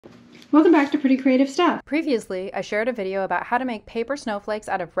Welcome back to Pretty Creative Stuff. Previously, I shared a video about how to make paper snowflakes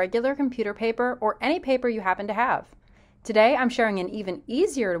out of regular computer paper or any paper you happen to have. Today, I'm sharing an even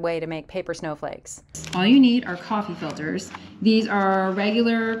easier way to make paper snowflakes. All you need are coffee filters. These are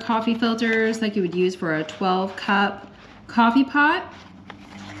regular coffee filters like you would use for a 12-cup coffee pot.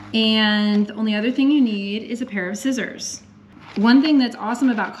 And the only other thing you need is a pair of scissors. One thing that's awesome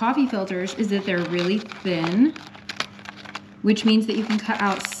about coffee filters is that they're really thin, which means that you can cut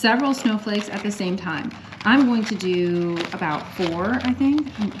out several snowflakes at the same time. I'm going to do about 4, I think.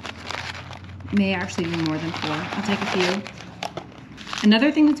 May actually be more than 4. I'll take a few.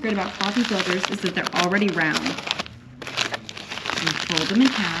 Another thing that's great about coffee filters is that they're already round. You fold them in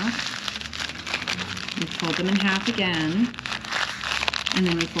half. You fold them in half again. And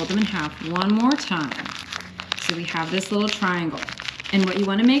then we fold them in half one more time. So we have this little triangle. And what you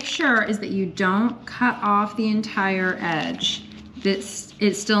want to make sure is that you don't cut off the entire edge.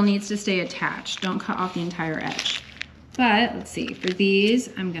 It still needs to stay attached. Don't cut off the entire edge. But let's see, for these,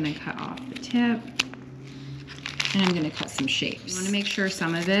 I'm going to cut off the tip and I'm going to cut some shapes. You want to make sure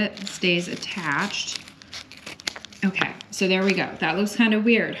some of it stays attached. Okay, so there we go. That looks kind of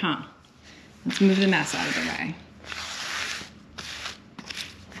weird, huh? Let's move the mess out of the way.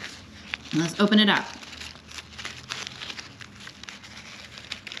 Let's open it up.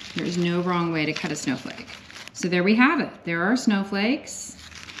 There's no wrong way to cut a snowflake. So there we have it. There are snowflakes,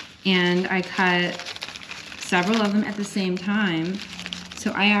 and I cut several of them at the same time.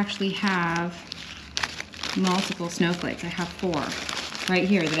 So I actually have multiple snowflakes. I have 4 right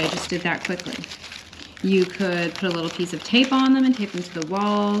here that I just did that quickly. You could put a little piece of tape on them and tape them to the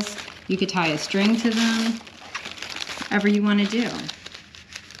walls. You could tie a string to them, whatever you want to do.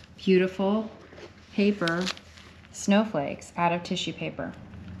 Beautiful paper snowflakes out of tissue paper.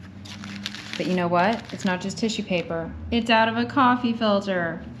 But you know what? It's not just tissue paper. It's out of a coffee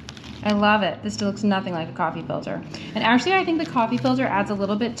filter. I love it. This looks nothing like a coffee filter. And actually, I think the coffee filter adds a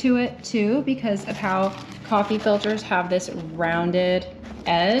little bit to it too, because of how coffee filters have this rounded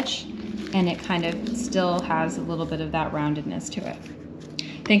edge, and it kind of still has a little bit of that roundedness to it.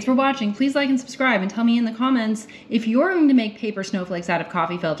 Thanks for watching. Please like and subscribe and tell me in the comments if you're going to make paper snowflakes out of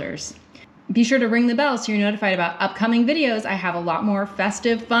coffee filters. Be sure to ring the bell so you're notified about upcoming videos. I have a lot more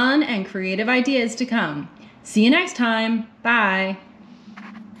festive fun and creative ideas to come. See you next time. Bye.